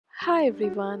Hi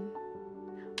everyone,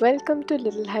 welcome to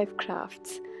Little Hive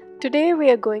Crafts. Today we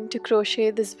are going to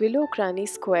crochet this willow granny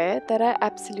square that I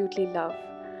absolutely love.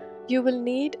 You will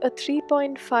need a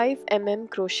 3.5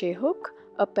 mm crochet hook,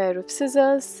 a pair of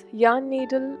scissors, yarn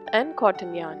needle and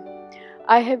cotton yarn.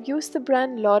 I have used the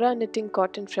brand Laura Knitting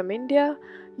Cotton from India.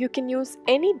 You can use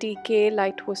any DK,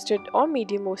 light worsted or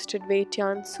medium worsted weight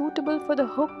yarn suitable for the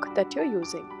hook that you're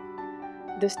using.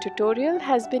 This tutorial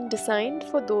has been designed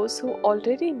for those who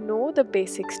already know the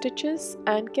basic stitches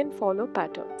and can follow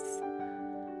patterns.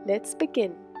 Let's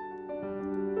begin.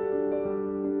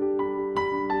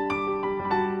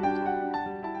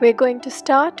 We're going to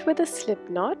start with a slip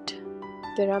knot.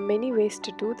 There are many ways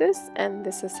to do this and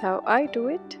this is how I do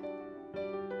it.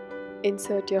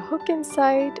 Insert your hook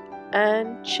inside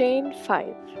and chain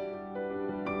 5.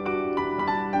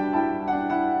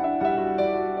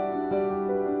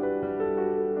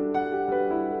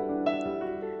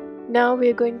 Now we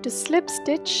are going to slip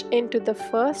stitch into the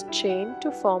first chain to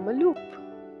form a loop.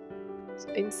 So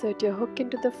insert your hook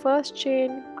into the first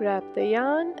chain, grab the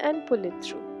yarn and pull it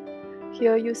through.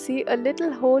 Here you see a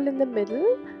little hole in the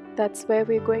middle, that's where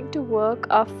we're going to work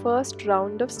our first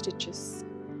round of stitches.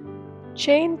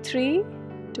 Chain 3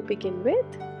 to begin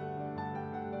with,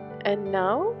 and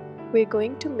now we're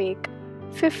going to make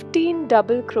 15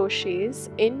 double crochets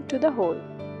into the hole.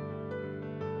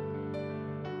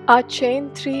 Our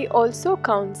chain 3 also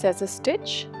counts as a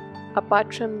stitch.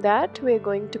 Apart from that, we're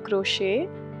going to crochet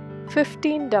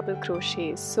 15 double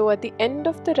crochets. So at the end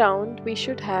of the round, we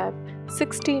should have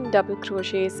 16 double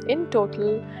crochets in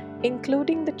total,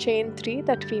 including the chain 3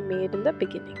 that we made in the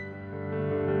beginning.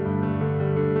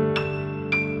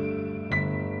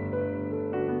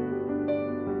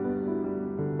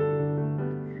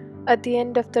 At the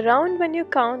end of the round, when you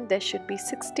count, there should be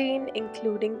 16,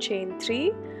 including chain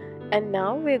 3. And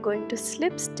now we're going to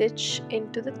slip stitch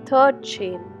into the third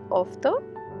chain of the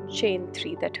chain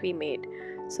 3 that we made.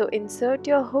 So insert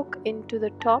your hook into the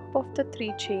top of the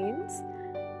 3 chains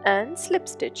and slip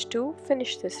stitch to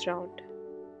finish this round.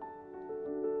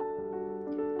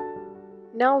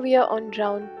 Now we are on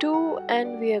round 2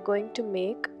 and we are going to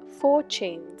make 4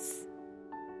 chains.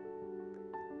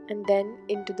 And then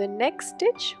into the next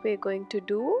stitch we're going to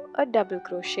do a double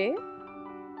crochet.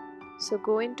 So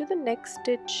go into the next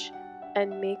stitch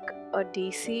and make a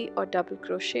DC or double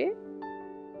crochet,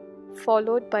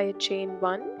 followed by a chain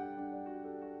 1,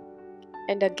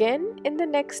 and again in the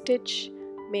next stitch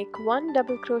make 1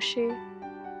 double crochet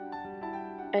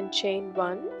and chain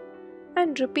 1,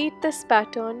 and repeat this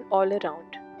pattern all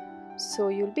around. So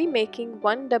you'll be making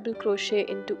 1 double crochet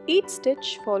into each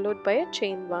stitch followed by a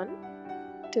chain 1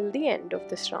 till the end of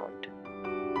this round.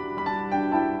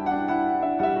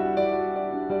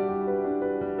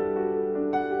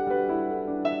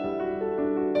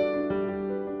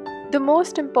 The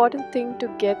most important thing to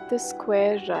get this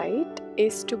square right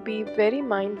is to be very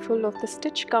mindful of the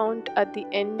stitch count at the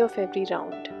end of every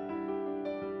round.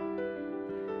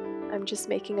 I'm just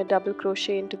making a double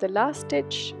crochet into the last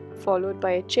stitch followed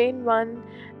by a chain 1,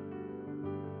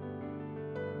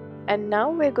 and now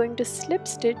we're going to slip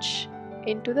stitch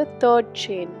into the third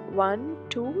chain. 1,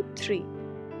 2, 3.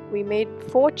 We made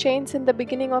 4 chains in the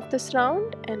beginning of this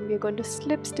round and we're going to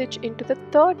slip stitch into the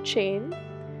third chain.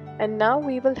 And now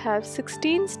we will have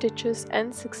 16 stitches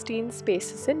and 16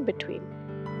 spaces in between.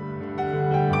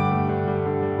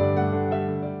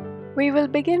 We will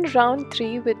begin round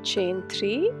 3 with chain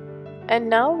 3, and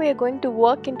now we are going to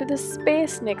work into the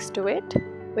space next to it.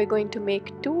 We're going to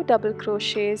make 2 double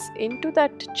crochets into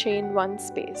that chain 1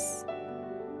 space.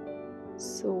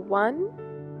 So 1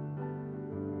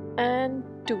 and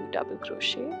 2 double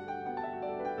crochet.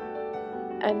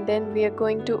 And then we are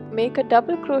going to make a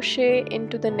double crochet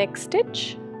into the next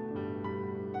stitch.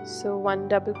 So 1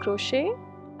 double crochet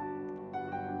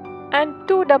and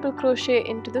 2 double crochet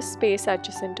into the space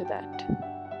adjacent to that.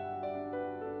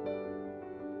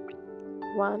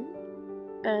 1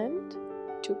 and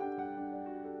 2.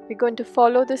 We're going to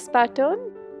follow this pattern.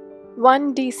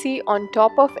 1 DC on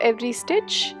top of every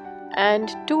stitch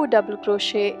and 2 double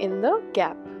crochet in the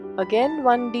gap. Again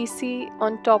 1 DC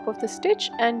on top of the stitch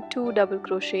and 2 double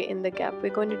crochet in the gap. We're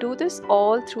going to do this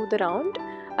all through the round.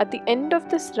 At the end of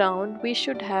this round we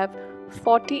should have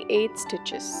 48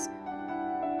 stitches.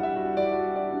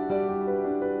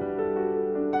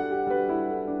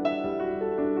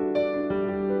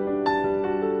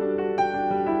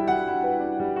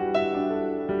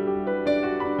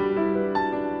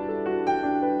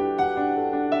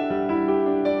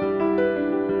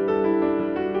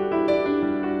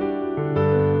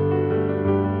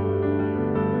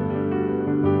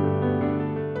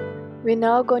 We're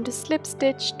now going to slip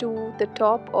stitch to the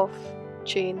top of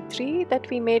chain 3 that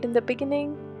we made in the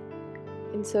beginning.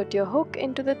 Insert your hook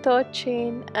into the third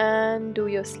chain and do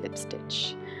your slip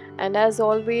stitch. And as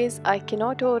always, I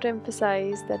cannot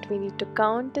overemphasize that we need to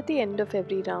count at the end of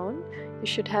every round. You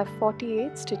should have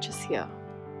 48 stitches here.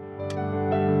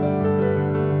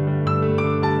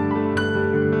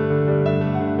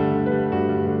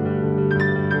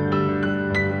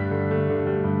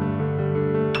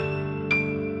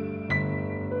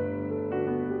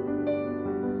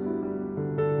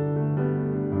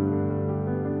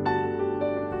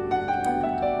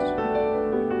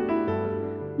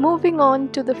 Moving on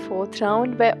to the fourth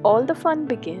round where all the fun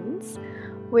begins,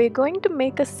 we're going to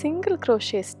make a single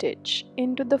crochet stitch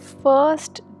into the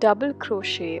first double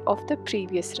crochet of the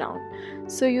previous round.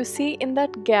 So you see in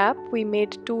that gap we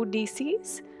made 2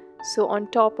 DCs. So on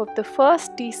top of the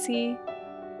first DC,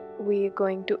 we're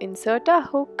going to insert our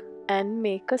hook and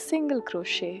make a single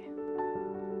crochet.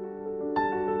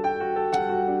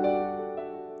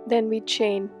 Then we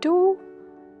chain 2,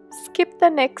 skip the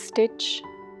next stitch,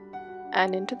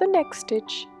 and into the next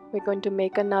stitch we're going to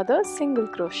make another single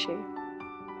crochet.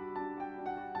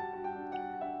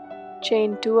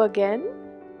 Chain 2 again,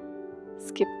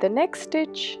 skip the next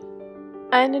stitch,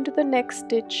 and into the next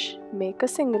stitch make a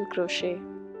single crochet.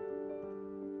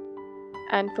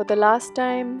 And for the last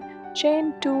time,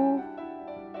 chain 2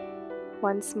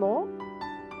 once more,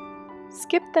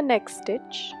 skip the next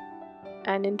stitch,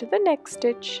 and into the next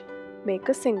stitch make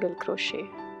a single crochet.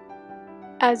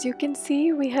 As you can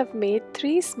see, we have made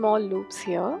 3 small loops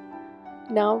here.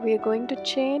 Now we are going to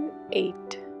chain 8.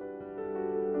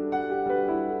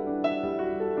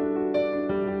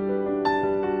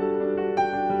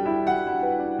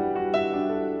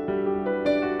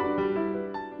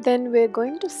 Then we are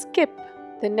going to skip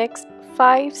the next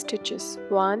 5 stitches,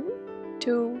 1,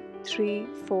 2, 3,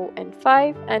 4 and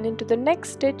 5, and into the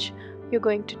next stitch you're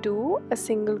going to do a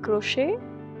single crochet,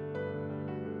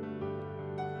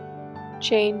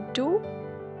 chain 2,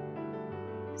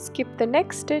 skip the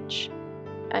next stitch,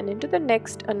 and into the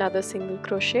next another single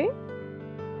crochet,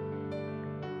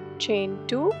 chain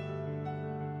 2,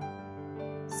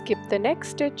 skip the next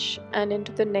stitch, and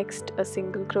into the next a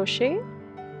single crochet.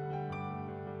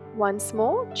 Once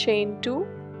more, chain 2,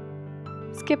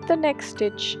 skip the next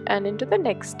stitch, and into the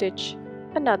next stitch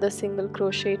another single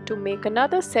crochet to make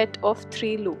another set of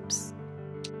 3 loops.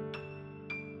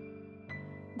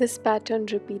 This pattern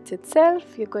repeats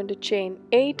itself. You're going to chain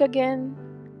 8 again,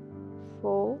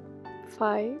 4,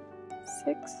 5,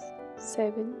 6,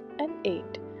 7 and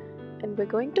 8, and we're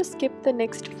going to skip the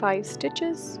next 5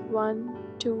 stitches, 1,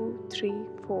 2, 3,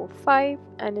 4, 5,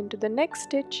 and into the next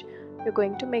stitch you're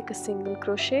going to make a single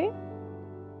crochet,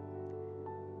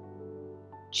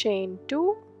 chain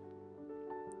 2,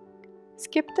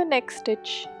 skip the next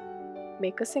stitch,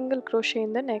 make a single crochet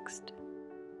in the next,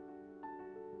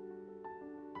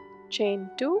 chain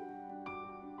 2,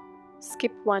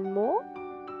 skip one more,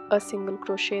 a single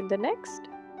crochet in the next,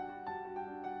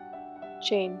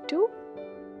 chain 2,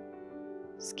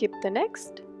 skip the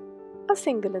next, a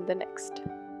single in the next.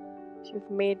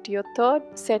 You've made your third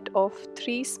set of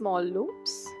 3 small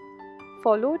loops,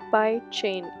 followed by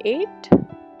chain 8,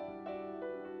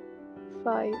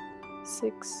 5,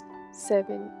 6,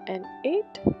 7 and 8.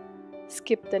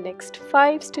 Skip the next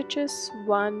 5 stitches,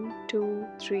 1, 2,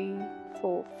 3,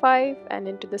 4, 5, and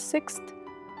into the 6th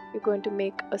you're going to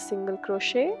make a single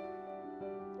crochet,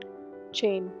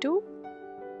 chain 2,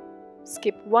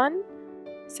 skip 1,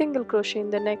 single crochet in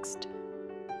the next,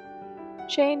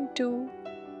 chain 2,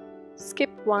 skip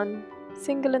 1,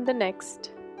 single in the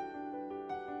next,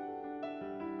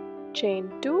 chain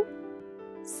 2,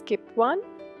 skip 1,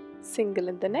 single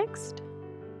in the next.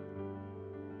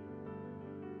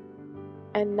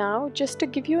 And now, just to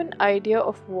give you an idea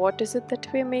of what is it that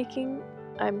we're making,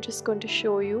 I'm just going to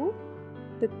show you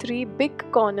the 3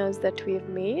 big corners that we have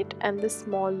made and the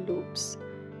small loops.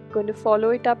 I'm going to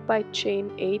follow it up by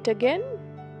chain 8 again,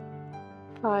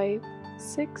 5,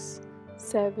 6,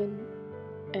 7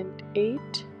 and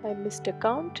 8. I missed a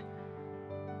count.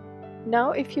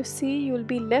 Now if you see, you'll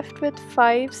be left with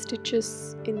 5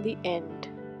 stitches in the end,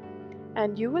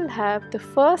 and you will have the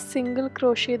first single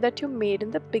crochet that you made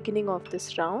in the beginning of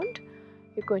this round.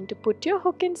 You're going to put your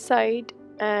hook inside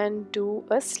and do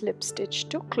a slip stitch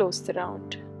to close the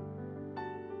round.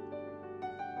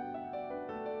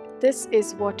 This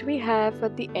is what we have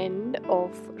at the end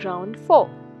of round 4.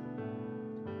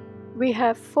 We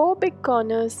have 4 big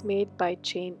corners made by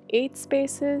chain 8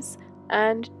 spaces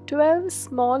and 12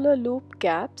 smaller loop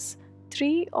gaps,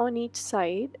 3 on each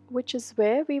side, which is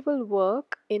where we will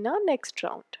work in our next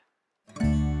round.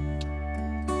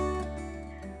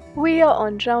 We are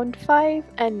on round 5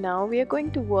 and now we are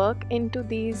going to work into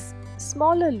these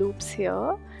smaller loops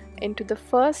here. Into the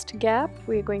first gap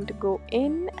we are going to go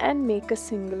in and make a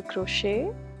single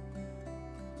crochet,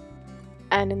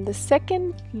 and in the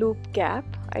second loop gap,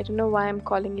 I don't know why I'm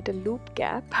calling it a loop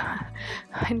gap,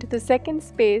 into the second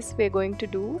space we are going to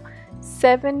do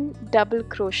 7 double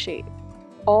crochet,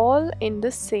 all in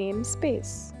the same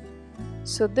space.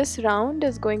 So this round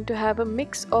is going to have a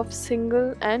mix of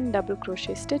single and double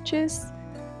crochet stitches.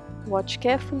 Watch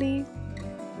carefully.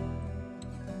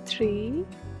 3,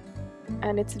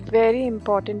 and it's very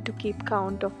important to keep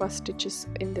count of our stitches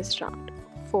in this round.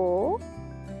 4,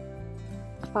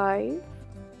 5,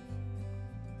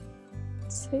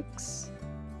 6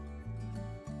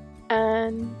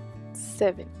 and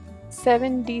 7.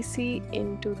 7 DC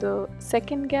into the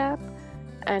second gap,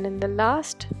 and in the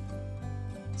last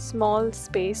small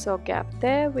space or gap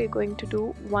there we're going to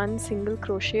do 1 single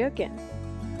crochet again.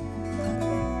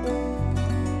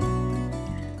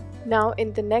 Now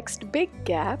in the next big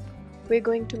gap we're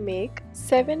going to make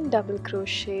 7 double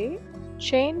crochet,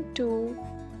 chain 2,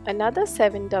 another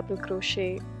 7 double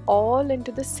crochet, all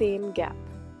into the same gap.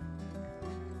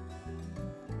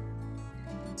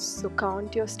 So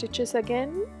count your stitches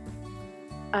again.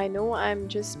 I know I'm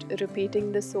just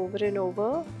repeating this over and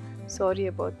over, sorry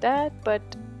about that, but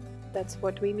that's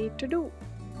what we need to do.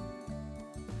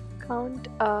 Count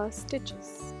our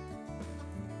stitches.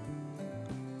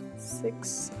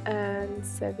 6 and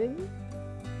 7,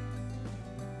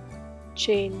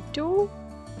 chain 2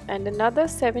 and another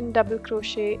 7 double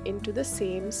crochet into the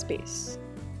same space.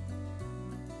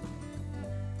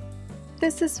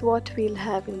 This is what we'll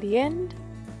have in the end.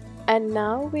 And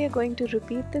now we are going to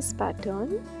repeat this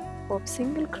pattern of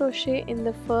single crochet in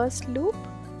the first loop,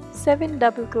 7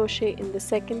 double crochet in the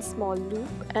second small loop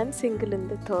and single in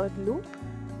the third loop,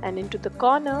 and into the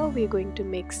corner we are going to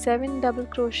make 7 double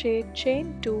crochet,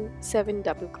 chain 2, 7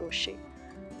 double crochet.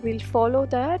 We'll follow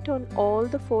that on all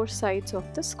the 4 sides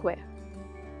of the square.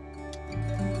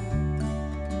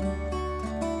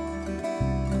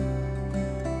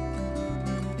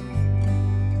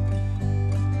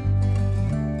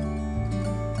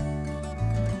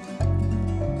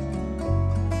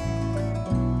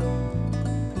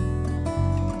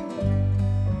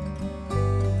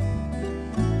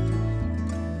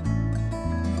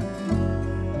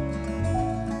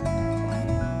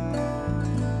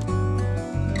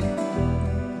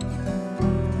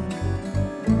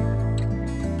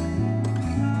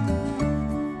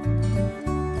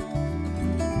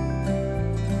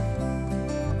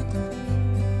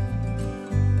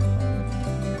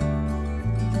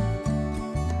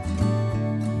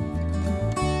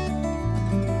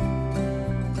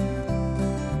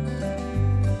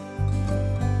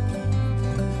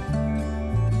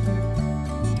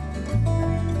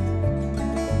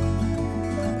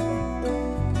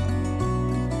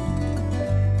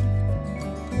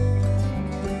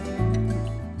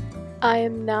 I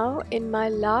am now in my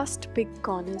last big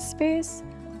corner space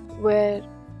where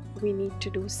we need to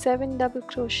do 7 double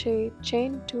crochet,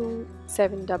 chain 2,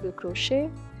 7 double crochet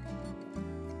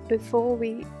before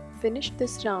we finish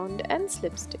this round and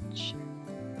slip stitch.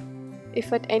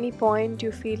 If at any point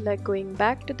you feel like going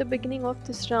back to the beginning of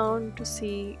this round to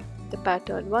see the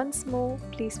pattern once more,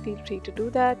 please feel free to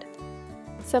do that.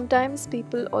 Sometimes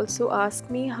people also ask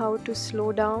me how to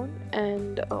slow down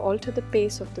and alter the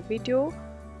pace of the video.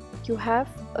 You have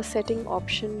a setting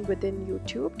option within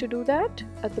YouTube to do that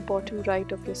at the bottom right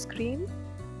of your screen.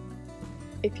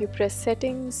 If you press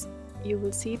settings, you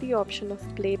will see the option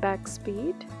of playback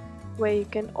speed, where you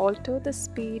can alter the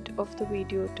speed of the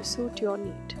video to suit your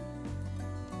need.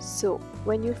 So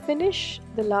when you finish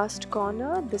the last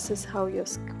corner, this is how your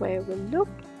square will look.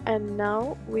 And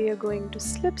now we are going to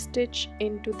slip stitch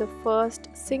into the first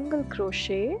single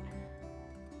crochet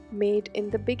made in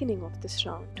the beginning of this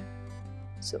round.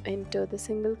 So enter the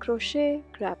single crochet,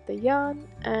 grab the yarn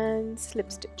and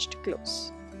slip stitch to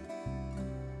close.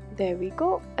 There we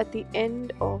go at the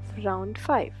end of round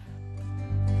 5.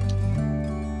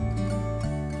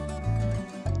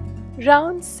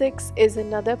 Round 6 is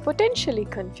another potentially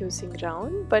confusing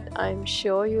round, but I'm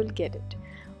sure you'll get it.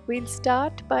 We'll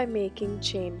start by making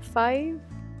chain 5,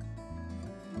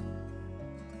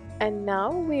 and now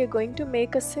we are going to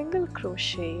make a single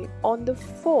crochet on the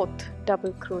 4th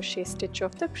double crochet stitch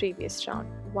of the previous round.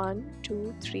 1,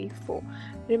 2, 3, 4.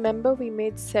 Remember we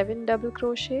made 7 double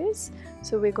crochets,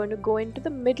 so we're going to go into the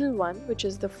middle one, which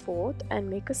is the 4th, and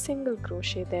make a single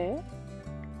crochet there,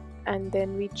 and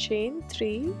then we chain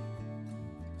 3,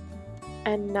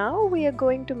 and now we are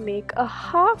going to make a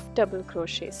half double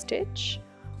crochet stitch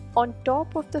on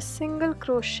top of the single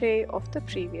crochet of the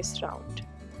previous round.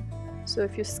 So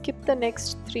if you skip the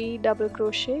next 3 double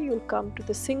crochet, you'll come to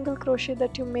the single crochet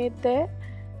that you made there.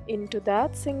 Into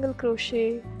that single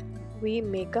crochet, we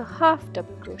make a half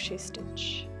double crochet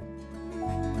stitch.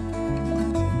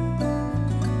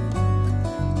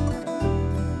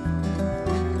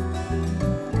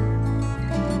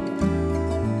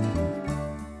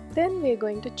 Then we're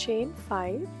going to chain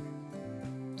 5,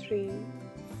 3,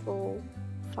 4,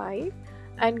 5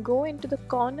 and go into the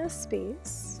corner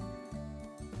space.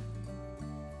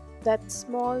 That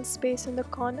small space in the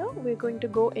corner, we're going to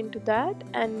go into that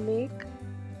and make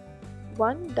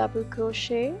 1 double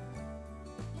crochet,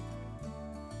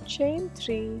 chain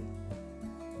 3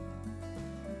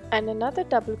 and another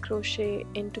double crochet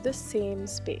into the same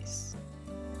space.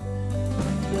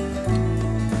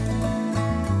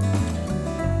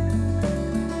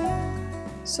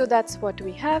 So that's what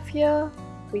we have here.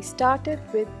 We started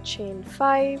with chain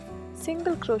 5,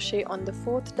 single crochet on the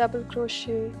 4th double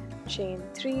crochet, chain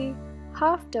 3,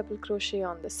 half double crochet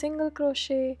on the single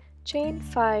crochet, chain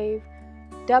 5,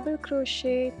 double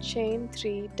crochet, chain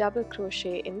 3, double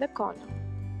crochet in the corner.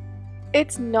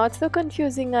 It's not so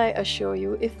confusing, I assure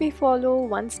you, if we follow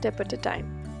one step at a time.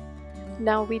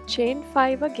 Now we chain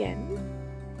 5 again,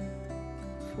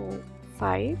 4,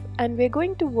 5 and we're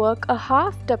going to work a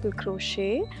half double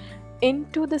crochet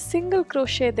into the single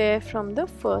crochet there from the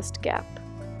first gap.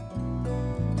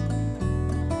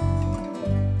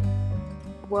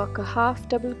 Work a half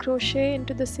double crochet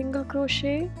into the single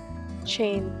crochet,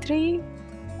 chain 3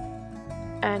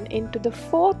 and into the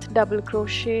 4th double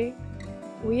crochet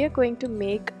we are going to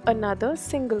make another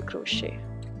single crochet.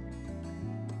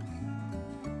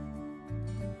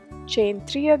 Chain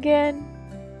 3 again,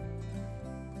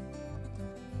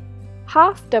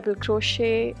 half double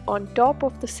crochet on top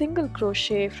of the single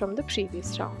crochet from the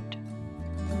previous round.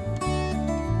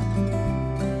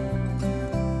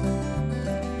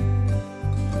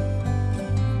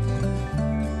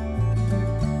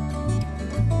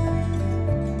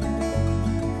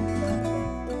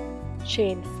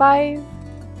 Chain 5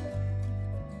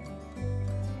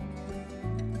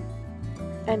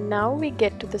 and now we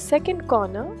get to the second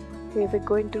corner where we're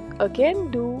going to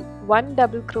again do 1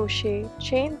 double crochet,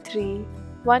 chain 3,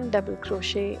 1 double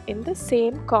crochet in the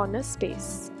same corner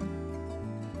space.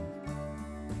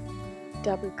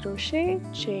 Double crochet,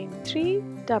 chain 3,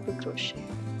 double crochet.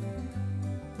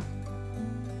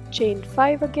 Chain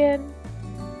 5 again.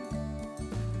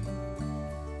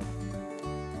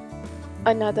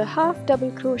 Another half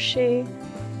double crochet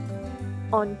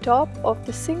on top of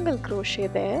the single crochet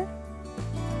there.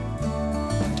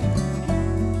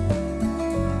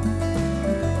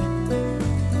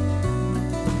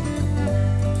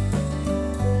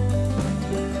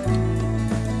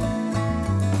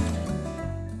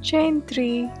 Chain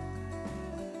 3,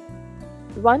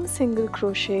 1 single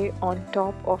crochet on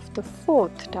top of the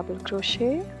 4th double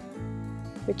crochet,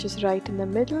 which is right in the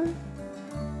middle,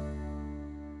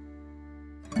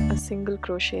 a single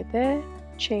crochet there,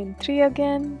 chain 3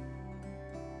 again,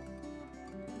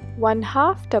 1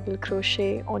 half double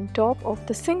crochet on top of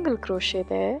the single crochet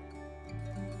there,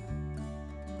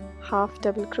 half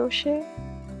double crochet,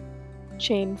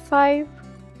 chain 5,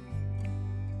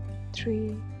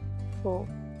 3, 4,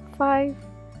 5.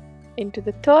 Into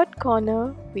the 3rd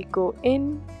corner we go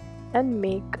in and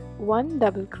make 1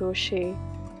 double crochet,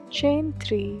 chain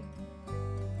 3,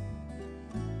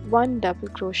 1 double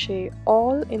crochet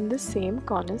all in the same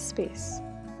corner space.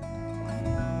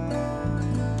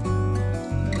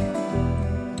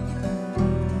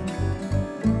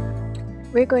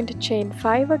 We're going to chain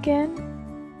 5 again,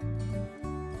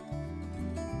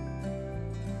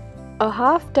 a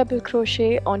half double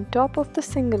crochet on top of the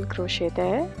single crochet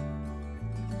there.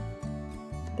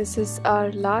 This is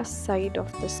our last side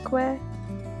of the square.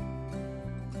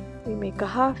 We make a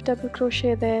half double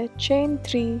crochet there, chain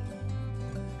 3,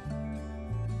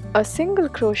 a single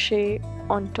crochet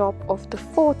on top of the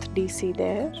 4th DC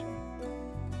there.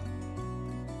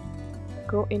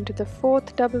 Go into the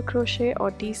 4th double crochet or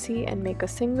DC and make a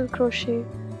single crochet,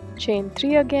 chain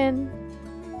 3 again,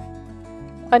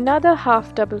 another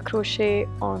half double crochet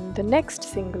on the next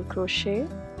single crochet,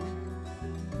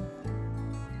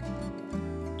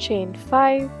 chain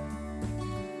 5,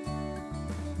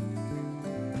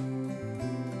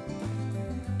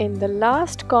 in the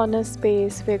last corner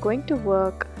space we're going to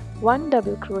work 1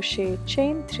 double crochet,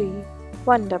 chain 3,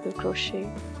 1 double crochet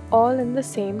all in the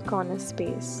same corner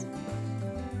space.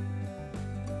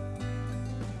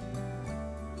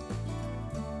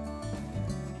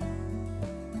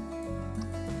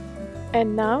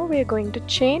 And now we're going to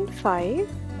chain 5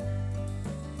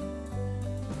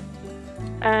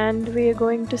 and we are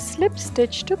going to slip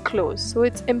stitch to close. So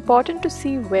it's important to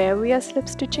see where we are slip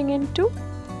stitching into.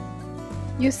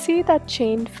 You see that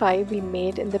chain 5 we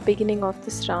made in the beginning of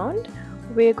this round.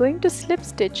 We are going to slip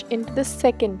stitch into the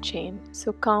second chain.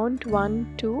 So count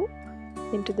 1, 2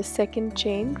 into the second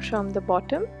chain from the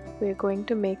bottom. We are going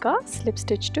to make our slip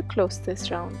stitch to close this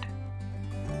round.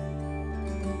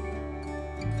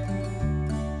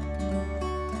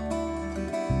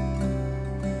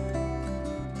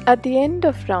 At the end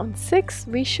of round 6,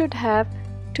 we should have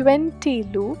 20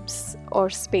 loops or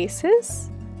spaces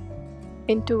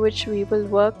into which we will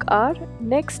work our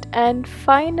next and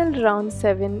final round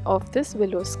 7 of this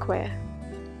willow square.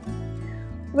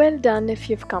 Well done if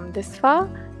you've come this far.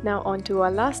 Now on to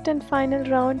our last and final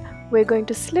round. We're going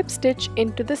to slip stitch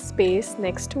into the space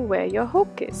next to where your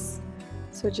hook is.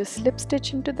 So just slip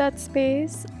stitch into that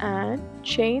space and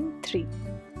chain 3.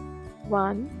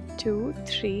 1, 2,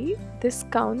 3. This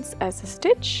counts as a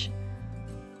stitch.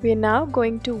 We are now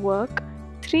going to work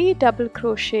 3 double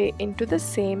crochet into the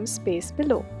same space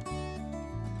below.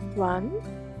 1,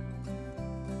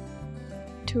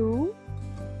 2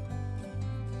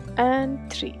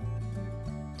 and 3.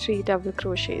 3 double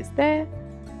crochets there.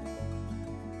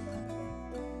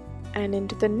 And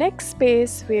into the next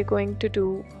space we are going to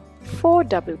do 4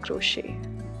 double crochet.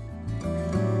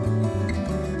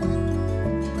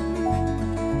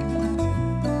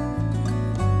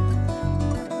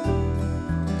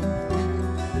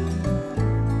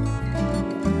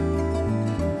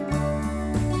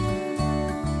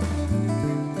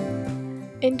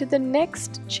 Into the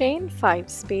next chain 5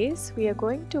 space we are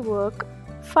going to work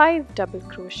 5 double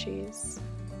crochets,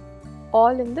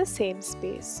 all in the same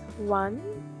space. 1,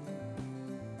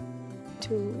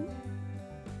 2,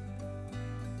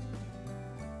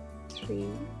 3,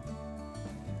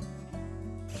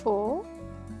 4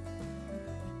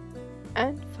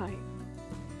 and 5.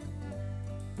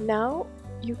 Now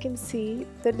you can see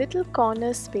the little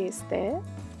corner space there.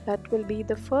 That will be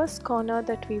the first corner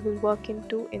that we will work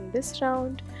into in this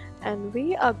round, and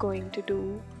we are going to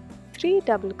do 3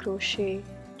 double crochet,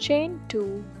 chain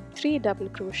 2, 3 double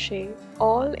crochet,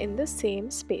 all in the same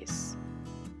space.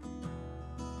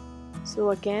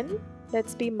 So again,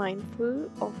 let's be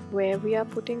mindful of where we are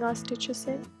putting our stitches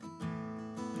in.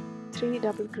 3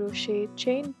 double crochet,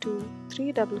 chain 2,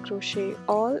 3 double crochet,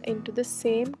 all into the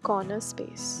same corner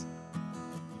space.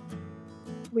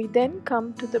 We then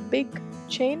come to the big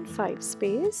chain 5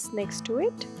 space next to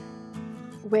it,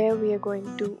 where we are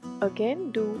going to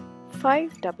again do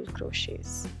 5 double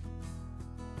crochets.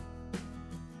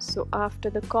 So after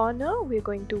the corner we are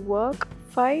going to work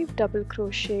 5 double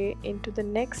crochet into the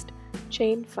next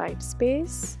chain 5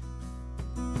 space.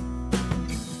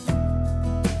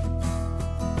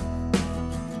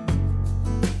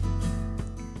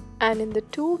 And in the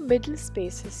 2 middle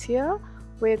spaces here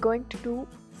we are going to do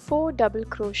 4 double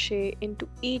crochet into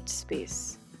each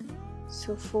space.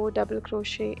 So 4 double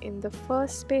crochet in the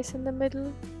first space in the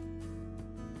middle,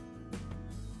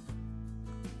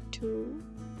 2,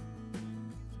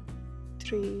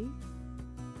 3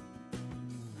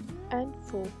 and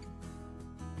 4,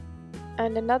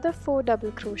 and another 4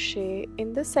 double crochet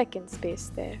in the second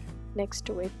space there next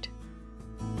to it.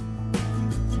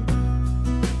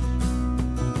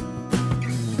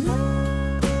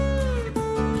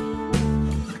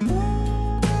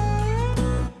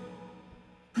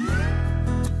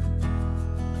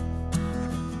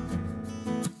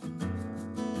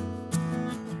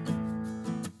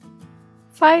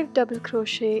 Five double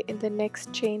crochet in the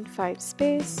next chain 5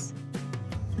 space.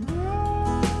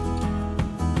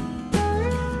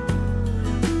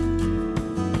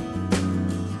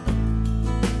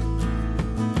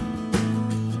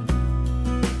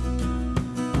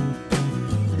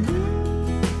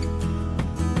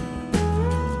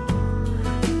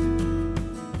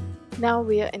 Now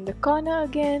we are in the corner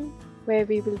again, where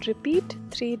we will repeat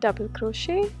 3 double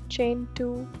crochet, chain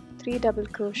 2, 3 double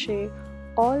crochet,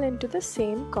 all into the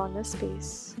same corner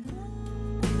space.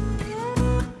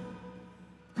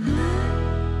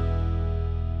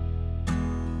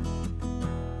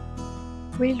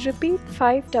 We'll repeat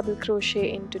 5 double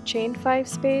crochet into chain 5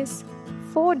 space,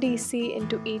 4 DC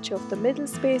into each of the middle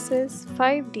spaces,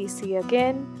 5 DC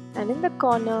again, and in the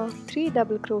corner 3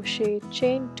 double crochet,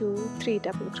 chain 2, 3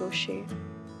 double crochet.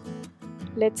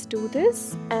 Let's do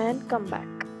this and come back.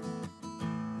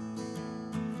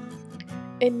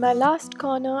 In my last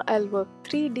corner, I'll work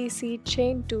 3 DC,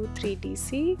 chain 2, 3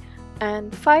 DC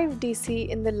and 5 DC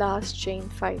in the last chain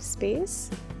 5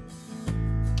 space.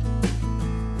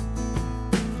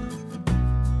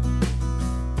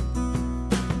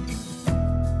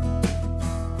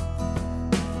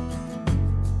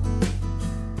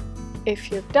 If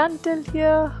you've done till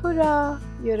here, hurrah!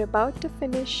 You're about to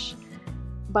finish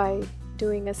by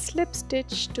doing a slip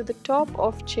stitch to the top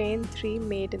of chain 3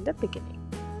 made in the beginning.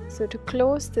 So to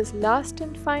close this last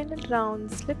and final round,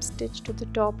 slip stitch to the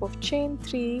top of chain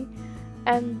 3,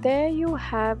 and there you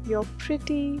have your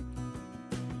pretty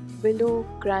willow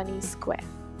granny square.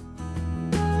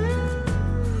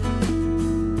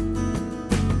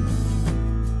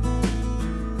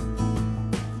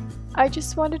 I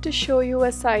just wanted to show you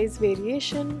a size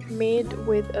variation made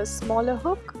with a smaller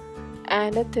hook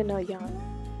and a thinner yarn.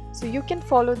 So you can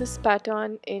follow this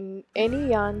pattern in any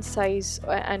yarn size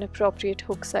and appropriate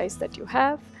hook size that you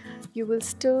have. You will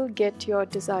still get your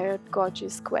desired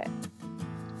gorgeous square.